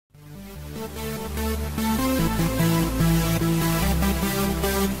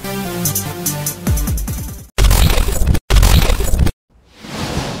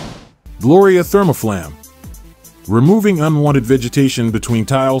GLORIA THERMOFLAMM. Removing unwanted vegetation between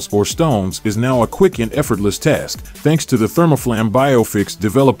tiles or stones is now a quick and effortless task, thanks to the THERMOFLAMM biofix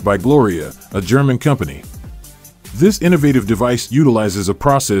developed by GLORIA, a German company. This innovative device utilizes a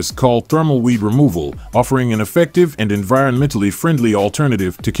process called thermal weed removal, offering an effective and environmentally friendly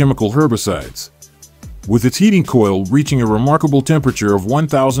alternative to chemical herbicides. With its heating coil reaching a remarkable temperature of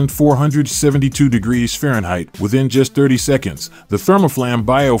 1,472 degrees Fahrenheit within just 30 seconds, the THERMOFLAMM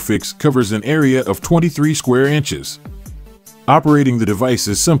biofix covers an area of 23 square inches. Operating the device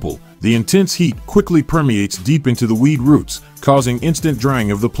is simple. The intense heat quickly permeates deep into the weed roots, causing instant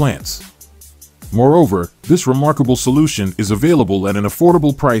drying of the plants. Moreover, this remarkable solution is available at an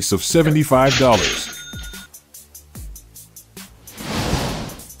affordable price of $75.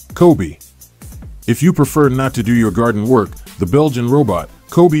 KOBI. If you prefer not to do your garden work, the Belgian robot,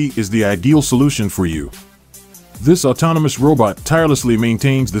 KOBI, is the ideal solution for you. This autonomous robot tirelessly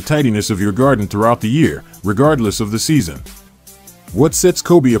maintains the tidiness of your garden throughout the year, regardless of the season. What sets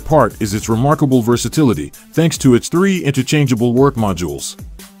KOBI apart is its remarkable versatility, thanks to its 3 interchangeable work modules.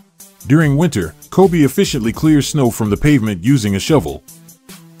 During winter, KOBI efficiently clears snow from the pavement using a shovel.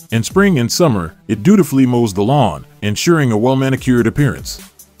 In spring and summer, it dutifully mows the lawn, ensuring a well-manicured appearance.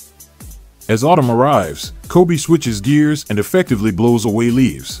 As autumn arrives, KOBI switches gears and effectively blows away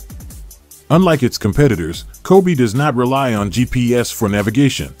leaves. Unlike its competitors, KOBI does not rely on GPS for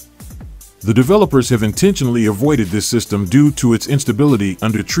navigation. The developers have intentionally avoided this system due to its instability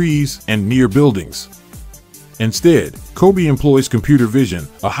under trees and near buildings. Instead, KOBI employs computer vision,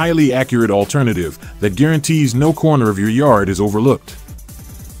 a highly accurate alternative that guarantees no corner of your yard is overlooked.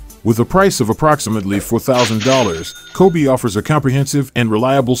 With a price of approximately $4,000, KOBI offers a comprehensive and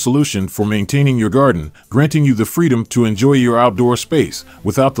reliable solution for maintaining your garden, granting you the freedom to enjoy your outdoor space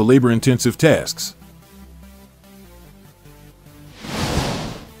without the labor-intensive tasks.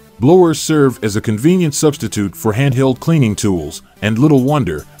 Blowers serve as a convenient substitute for handheld cleaning tools, and little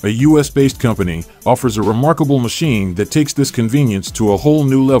wonder, a US-based company offers a remarkable machine that takes this convenience to a whole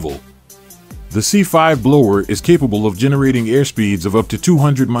new level. The C5 blower is capable of generating air speeds of up to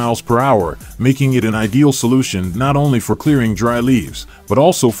 200 miles per hour, making it an ideal solution not only for clearing dry leaves, but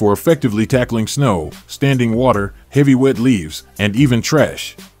also for effectively tackling snow, standing water, heavy wet leaves, and even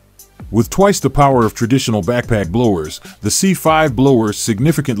trash. With twice the power of traditional backpack blowers, the C5 blower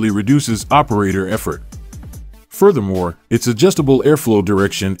significantly reduces operator effort. Furthermore, its adjustable airflow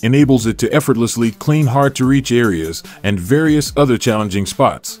direction enables it to effortlessly clean hard-to-reach areas and various other challenging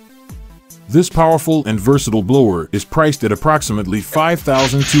spots. This powerful and versatile blower is priced at approximately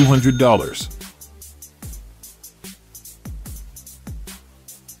 $5,200.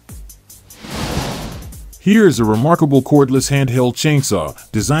 Here is a remarkable cordless handheld chainsaw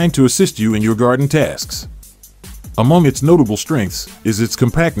designed to assist you in your garden tasks. Among its notable strengths is its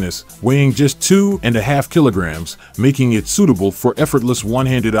compactness, weighing just 2.5 kilograms, making it suitable for effortless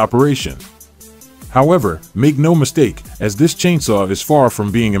one-handed operation. However, make no mistake, as this chainsaw is far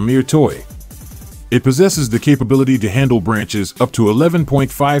from being a mere toy. It possesses the capability to handle branches up to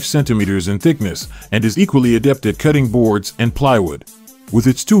 11.5 centimeters in thickness and is equally adept at cutting boards and plywood. With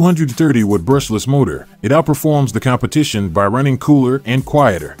its 230-watt brushless motor, it outperforms the competition by running cooler and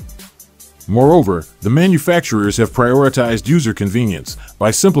quieter. Moreover, the manufacturers have prioritized user convenience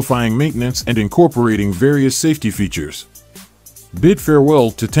by simplifying maintenance and incorporating various safety features. Bid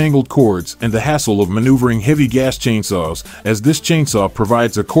farewell to tangled cords and the hassle of maneuvering heavy gas chainsaws, as this chainsaw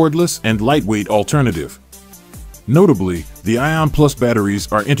provides a cordless and lightweight alternative. Notably, the Ion Plus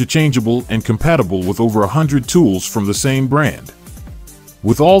batteries are interchangeable and compatible with over 100 tools from the same brand.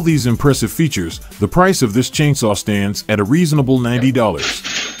 With all these impressive features, the price of this chainsaw stands at a reasonable $90.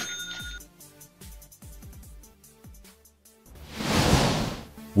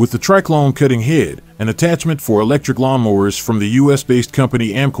 With the Triclone cutting head, an attachment for electric lawnmowers from the US-based company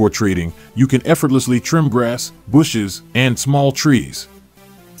Amcor Trading, you can effortlessly trim grass, bushes, and small trees.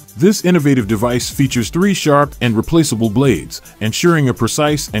 This innovative device features 3 sharp and replaceable blades, ensuring a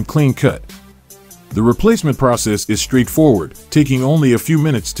precise and clean cut. The replacement process is straightforward, taking only a few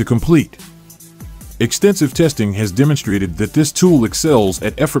minutes to complete. Extensive testing has demonstrated that this tool excels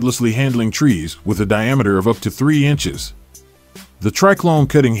at effortlessly handling trees with a diameter of up to 3 inches. The Triclone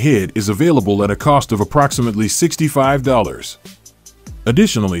cutting head is available at a cost of approximately $65.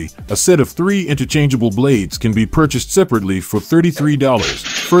 Additionally, a set of 3 interchangeable blades can be purchased separately for $33,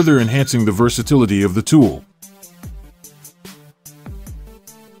 further enhancing the versatility of the tool.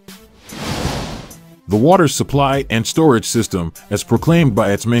 The water supply and storage system, as proclaimed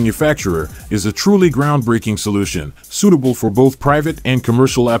by its manufacturer, is a truly groundbreaking solution, suitable for both private and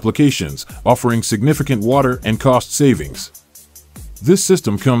commercial applications, offering significant water and cost savings. This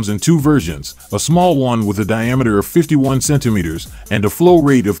system comes in two versions, a small one with a diameter of 51 centimeters and a flow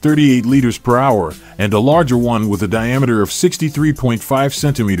rate of 38 liters per hour, and a larger one with a diameter of 63.5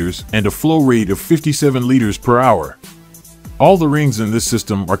 centimeters and a flow rate of 57 liters per hour. All the rings in this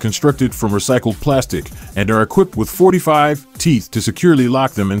system are constructed from recycled plastic and are equipped with 45 teeth to securely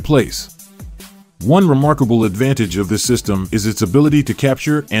lock them in place. One remarkable advantage of this system is its ability to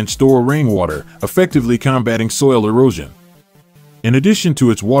capture and store rainwater, effectively combating soil erosion. In addition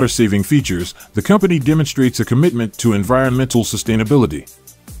to its water-saving features, the company demonstrates a commitment to environmental sustainability.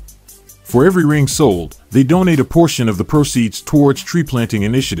 For every ring sold, they donate a portion of the proceeds towards tree planting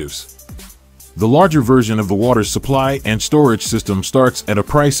initiatives. The larger version of the water supply and storage system starts at a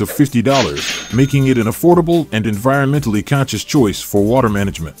price of $50, making it an affordable and environmentally conscious choice for water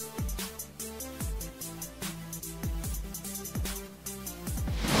management.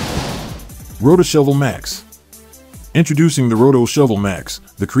 ROTOSHOVEL Max. Introducing the ROTOSHOVEL Max,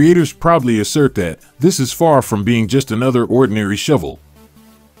 the creators proudly assert that this is far from being just another ordinary shovel.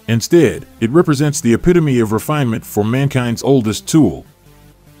 Instead, it represents the epitome of refinement for mankind's oldest tool.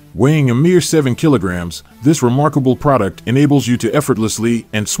 Weighing a mere 7 kilograms, this remarkable product enables you to effortlessly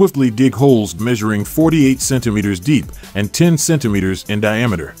and swiftly dig holes measuring 48 centimeters deep and 10 centimeters in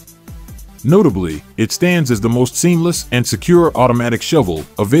diameter. Notably, it stands as the most seamless and secure automatic shovel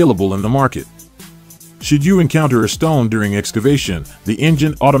available in the market. Should you encounter a stone during excavation, the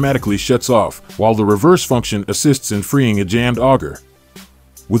engine automatically shuts off, while the reverse function assists in freeing a jammed auger.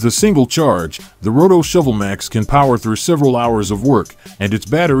 With a single charge, the ROTOSHOVEL Max can power through several hours of work, and its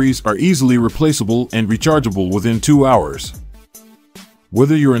batteries are easily replaceable and rechargeable within 2 hours.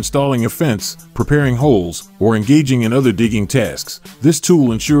 Whether you're installing a fence, preparing holes, or engaging in other digging tasks, this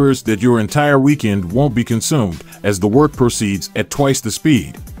tool ensures that your entire weekend won't be consumed as the work proceeds at twice the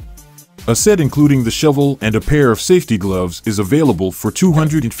speed. A set including the shovel and a pair of safety gloves is available for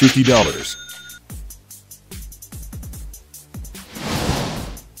 $250.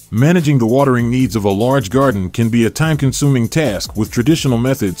 Managing the watering needs of a large garden can be a time-consuming task with traditional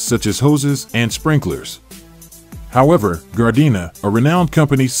methods such as hoses and sprinklers. However, GARDENA, a renowned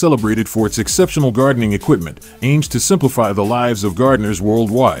company celebrated for its exceptional gardening equipment, aims to simplify the lives of gardeners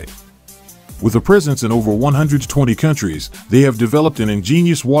worldwide. With a presence in over 120 countries, they have developed an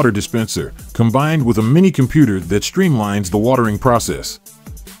ingenious water dispenser, combined with a mini-computer that streamlines the watering process.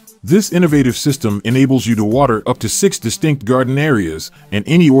 This innovative system enables you to water up to 6 distinct garden areas in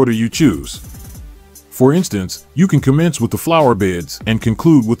any order you choose. For instance, you can commence with the flower beds and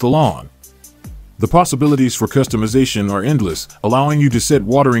conclude with the lawn. The possibilities for customization are endless, allowing you to set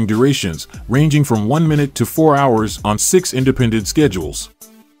watering durations ranging from 1 minute to 4 hours on 6 independent schedules.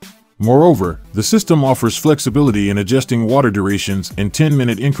 Moreover, the system offers flexibility in adjusting water durations in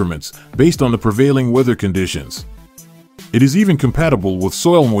 10-minute increments based on the prevailing weather conditions. It is even compatible with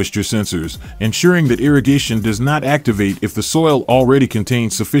soil moisture sensors, ensuring that irrigation does not activate if the soil already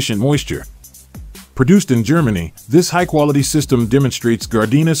contains sufficient moisture. Produced in Germany, this high-quality system demonstrates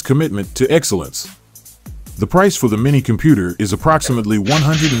GARDENA's commitment to excellence. The price for the mini-computer is approximately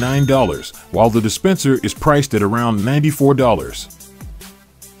 $109, while the dispenser is priced at around $94.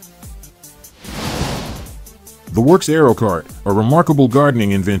 The WORX AEROCART, a remarkable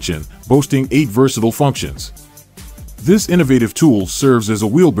gardening invention, boasting 8 versatile functions. This innovative tool serves as a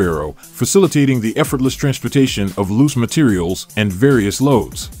wheelbarrow, facilitating the effortless transportation of loose materials and various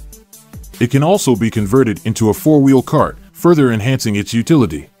loads. It can also be converted into a 4-wheel cart, further enhancing its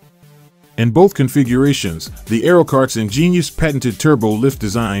utility. In both configurations, the AEROCART's ingenious patented turbo lift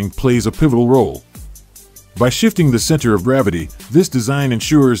design plays a pivotal role. By shifting the center of gravity, this design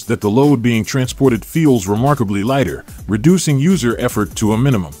ensures that the load being transported feels remarkably lighter, reducing user effort to a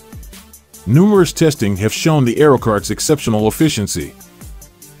minimum. Numerous testing have shown the AEROCART's exceptional efficiency.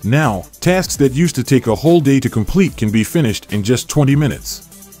 Now, tasks that used to take a whole day to complete can be finished in just 20 minutes.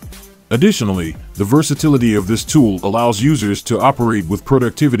 Additionally, the versatility of this tool allows users to operate with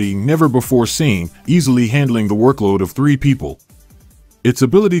productivity never before seen, easily handling the workload of 3 people. Its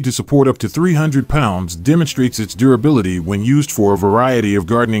ability to support up to 300 pounds demonstrates its durability when used for a variety of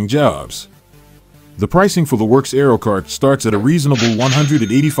gardening jobs. The pricing for the WORX AEROCART starts at a reasonable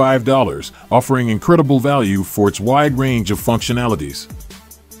 $185, offering incredible value for its wide range of functionalities.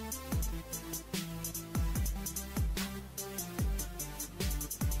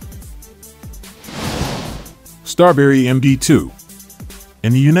 STARBERRY MD2.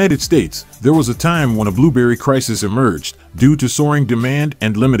 In the United States, there was a time when a blueberry crisis emerged due to soaring demand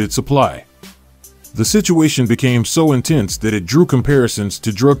and limited supply. The situation became so intense that it drew comparisons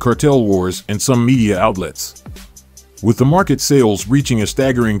to drug cartel wars in some media outlets. With the market sales reaching a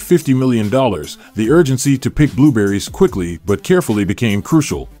staggering $50 million, the urgency to pick blueberries quickly but carefully became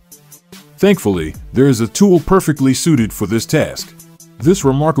crucial. Thankfully, there is a tool perfectly suited for this task. This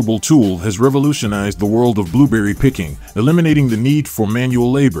remarkable tool has revolutionized the world of blueberry picking, eliminating the need for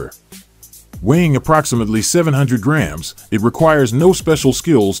manual labor. Weighing approximately 700 grams, it requires no special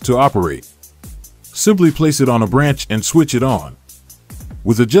skills to operate. Simply place it on a branch and switch it on.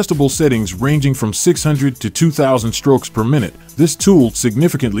 With adjustable settings ranging from 600 to 2000 strokes per minute, this tool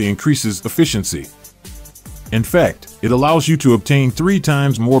significantly increases efficiency. In fact, it allows you to obtain 3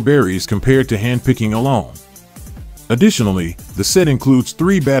 times more berries compared to hand-picking alone. Additionally, the set includes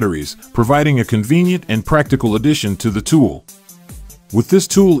 3 batteries, providing a convenient and practical addition to the tool. With this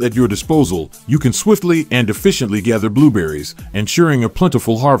tool at your disposal, you can swiftly and efficiently gather blueberries, ensuring a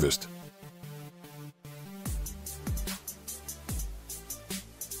plentiful harvest.